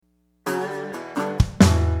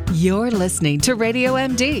You're listening to Radio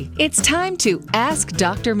MD. It's time to Ask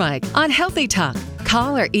Dr. Mike on Healthy Talk.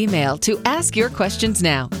 Call or email to ask your questions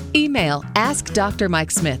now. Email Ask Dr.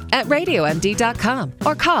 Mike Smith at radiomd.com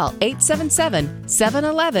or call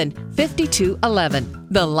 877-711-5211.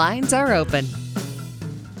 The lines are open.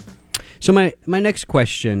 So my next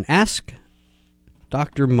question, Ask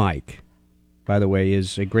Dr. Mike, by the way,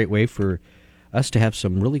 is a great way for us to have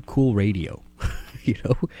some really cool radio.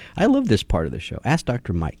 I love this part of the show. Ask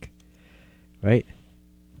Dr. Mike, right?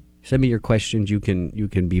 Send me your questions. You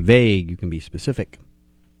can be vague. You can be specific.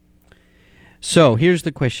 So here's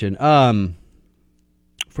the question.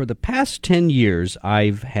 For the past 10 years,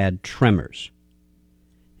 I've had tremors,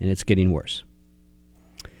 and it's getting worse.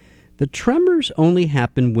 The tremors only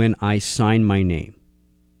happen when I sign my name.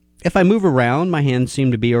 If I move around, my hands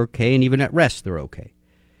seem to be okay, and even at rest, they're okay.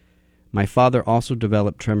 My father also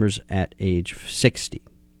developed tremors at age 60.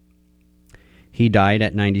 He died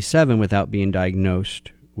at 97 without being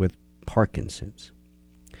diagnosed with Parkinson's.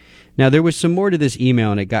 Now, there was some more to this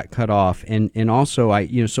email, and it got cut off. And also,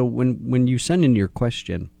 so when you send in your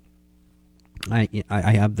question, I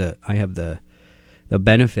have the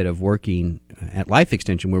benefit of working at Life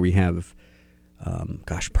Extension, where we have,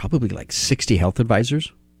 probably like 60 health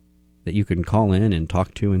advisors that you can call in and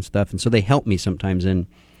talk to and stuff. And so they help me sometimes.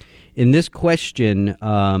 In this question,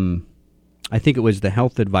 I think it was the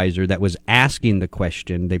health advisor that was asking the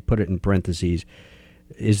question. They put it in parentheses,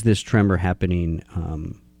 is this tremor happening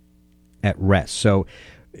at rest? So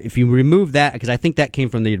if you remove that, because I think that came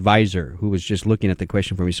from the advisor who was just looking at the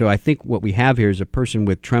question for me. So I think what we have here is a person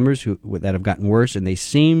with tremors that have gotten worse, and they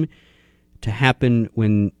seem to happen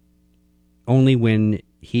only when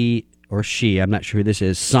he or she, I'm not sure who this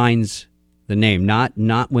is, signs the name, not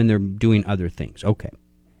when they're doing other things. Okay.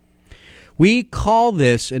 We call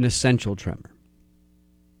this an essential tremor.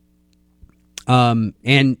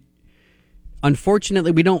 And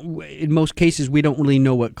unfortunately, in most cases, we don't really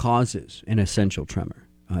know what causes an essential tremor.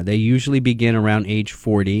 They usually begin around age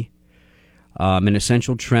 40. An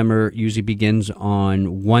essential tremor usually begins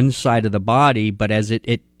on one side of the body, but as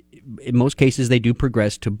in most cases, they do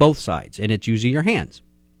progress to both sides, and it's usually your hands.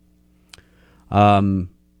 But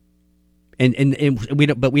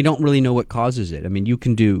we don't really know what causes it. I mean, you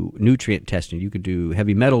can do nutrient testing, you could do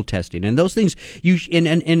heavy metal testing, and those things. In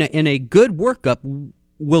a good workup,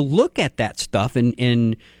 will look at that stuff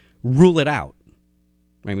and rule it out.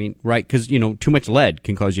 I mean, right? Because too much lead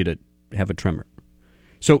can cause you to have a tremor.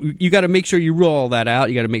 So you got to make sure you rule all that out.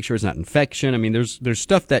 You got to make sure it's not infection. I mean, there's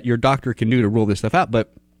stuff that your doctor can do to rule this stuff out,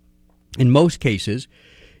 but in most cases,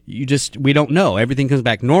 we don't know. Everything comes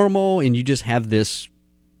back normal, and you just have this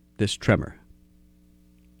tremor.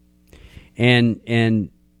 And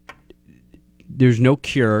there's no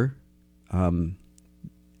cure.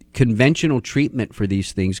 Conventional treatment for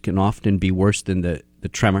these things can often be worse than the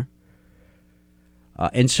tremor.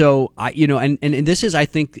 And so, and this is, I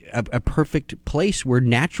think, a perfect place where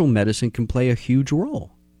natural medicine can play a huge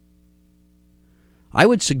role. I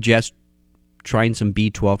would suggest trying some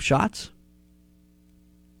B12 shots.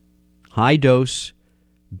 High dose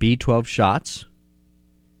B12 shots.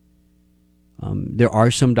 There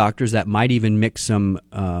are some doctors that might even mix some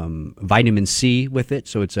vitamin C with it,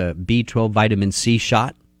 so it's a B12 vitamin C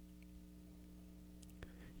shot.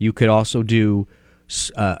 You could also do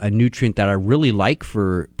a nutrient that I really like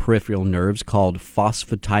for peripheral nerves called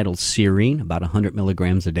phosphatidylserine, about 100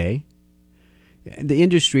 milligrams a day. In the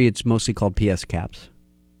industry, it's mostly called PS caps,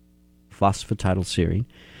 phosphatidylserine.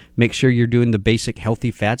 Make sure you're doing the basic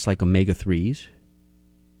healthy fats like omega-3s.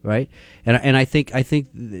 Right, and I think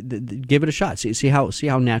give it a shot. See how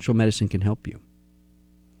natural medicine can help you.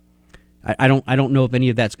 I don't know if any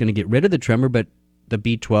of that's going to get rid of the tremor, but the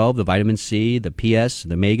B12, the vitamin C, the PS,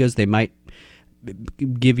 the omegas, they might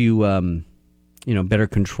give you better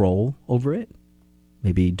control over it.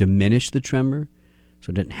 Maybe diminish the tremor so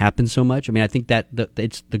it doesn't happen so much. I mean, I think that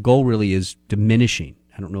the goal really is diminishing.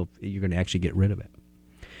 I don't know if you're going to actually get rid of it,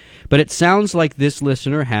 but it sounds like this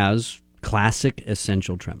listener has classic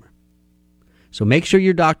essential tremor. So make sure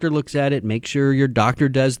your doctor looks at it. Make sure your doctor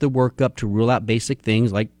does the workup to rule out basic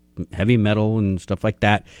things like heavy metal and stuff like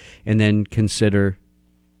that. And then consider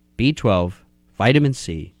B12, vitamin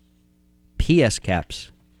C, PS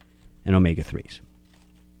caps, and omega-3s.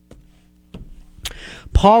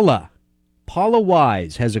 Paula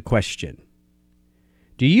Wise has a question.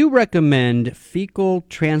 Do you recommend fecal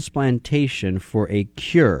transplantation for a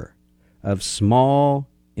cure of small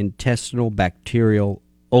intestinal bacterial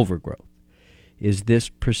overgrowth? Is this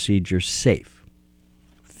procedure safe?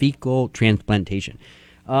 Fecal transplantation.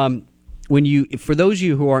 For those of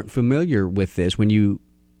you who aren't familiar with this, when you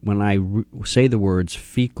say the words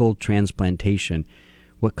fecal transplantation,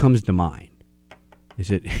 what comes to mind? Is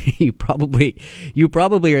it you probably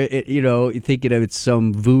are, thinking of it's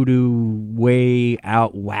some voodoo way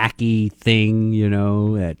out wacky thing,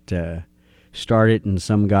 that started in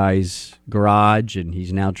some guy's garage and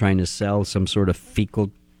he's now trying to sell some sort of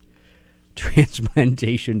fecal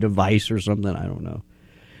transplantation device or something. I don't know.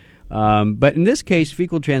 But in this case,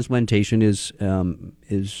 fecal transplantation is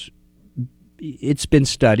it's been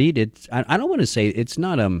studied. I don't want to say it's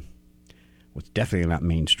not it's definitely not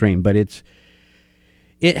mainstream, but it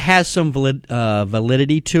has some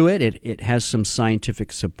validity to it. It has some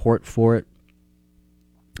scientific support for it,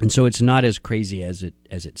 and so it's not as crazy as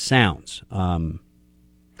it sounds.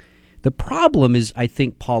 The problem is, I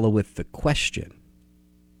think, Paula, with the question.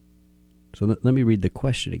 So let me read the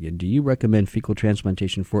question again. Do you recommend fecal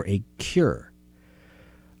transplantation for a cure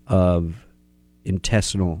of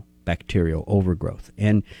intestinal bacterial overgrowth?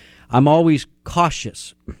 And I'm always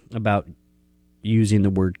cautious about using the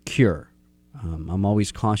word cure. I'm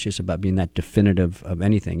always cautious about being that definitive of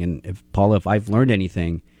anything. And if I've learned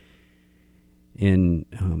anything in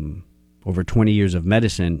over 20 years of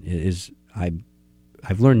medicine,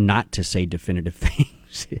 I've learned not to say definitive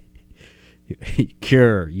things.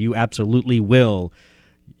 Cure, you absolutely will,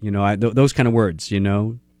 those kind of words,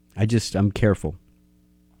 I'm careful.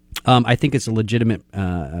 I think it's a legitimate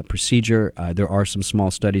procedure. There are some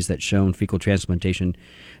small studies that show fecal transplantation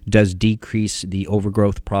does decrease the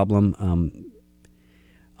overgrowth problem.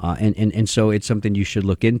 And so it's something you should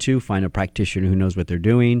look into, find a practitioner who knows what they're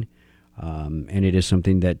doing. And it is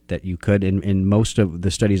something that you could, in most of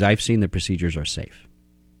the studies I've seen, the procedures are safe.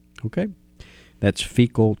 Okay? That's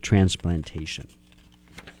fecal transplantation.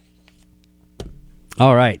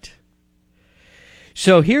 All right.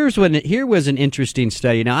 So here was an interesting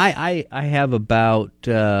study. Now I have about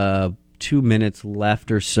 2 minutes left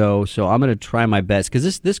or so I'm going to try my best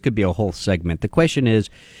because this could be a whole segment. The question is,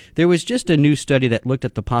 there was just a new study that looked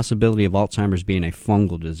at the possibility of Alzheimer's being a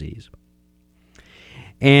fungal disease,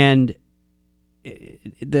 and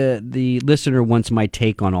the listener wants my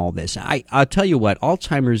take on all this. I'll tell you what,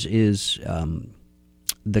 Alzheimer's is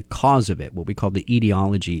the cause of it. What we call the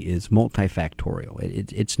etiology is multifactorial.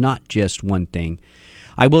 It's not just one thing.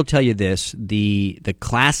 I will tell you this: the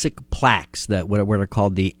classic plaques that what are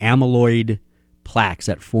called the amyloid plaques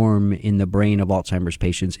that form in the brain of Alzheimer's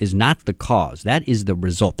patients is not the cause. That is the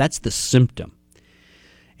result. That's the symptom.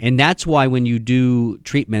 And that's why when you do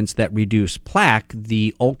treatments that reduce plaque,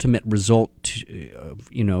 the ultimate result,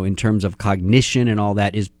 in terms of cognition and all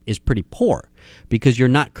that is pretty poor, because you're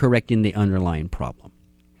not correcting the underlying problem.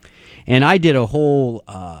 And I did a whole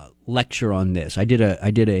lecture on this.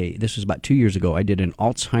 This was about 2 years ago. I did an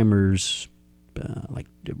Alzheimer's,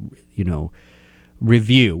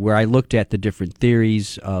 review where I looked at the different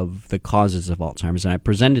theories of the causes of Alzheimer's, and I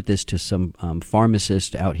presented this to some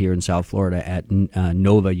pharmacists out here in South Florida at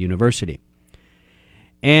Nova University.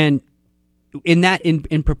 And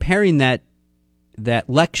in preparing that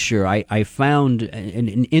lecture, I found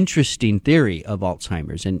an interesting theory of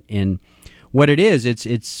Alzheimer's, and what it is,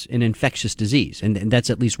 it's an infectious disease, and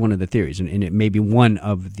that's at least one of the theories, and it may be one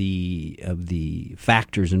of the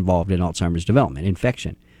factors involved in Alzheimer's development,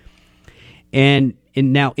 infection. And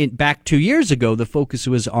now, back 2 years ago, the focus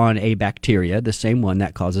was on a bacteria, the same one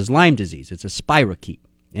that causes Lyme disease. It's a spirochete.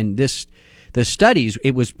 And the studies,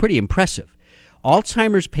 it was pretty impressive.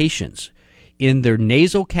 Alzheimer's patients, in their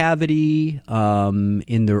nasal cavity,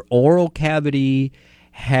 in their oral cavity,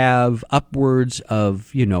 have upwards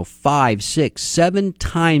of 5, 6, 7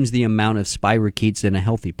 times the amount of spirochetes than a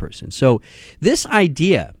healthy person. So this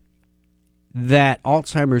idea that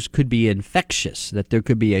Alzheimer's could be infectious, that there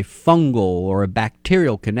could be a fungal or a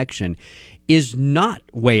bacterial connection, is not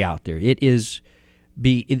way out there. It is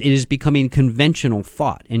becoming conventional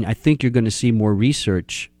thought, and I think you're going to see more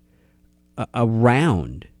research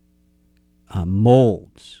around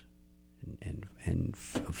molds and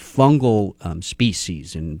fungal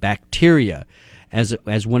species and bacteria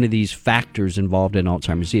as one of these factors involved in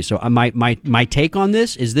Alzheimer's disease. So my take on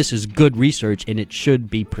this is good research, and it should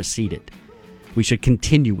be proceeded. We should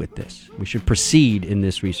continue with this. We should proceed in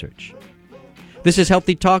this research. This is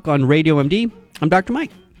Healthy Talk on Radio MD. I'm Dr.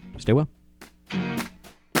 Mike. Stay well.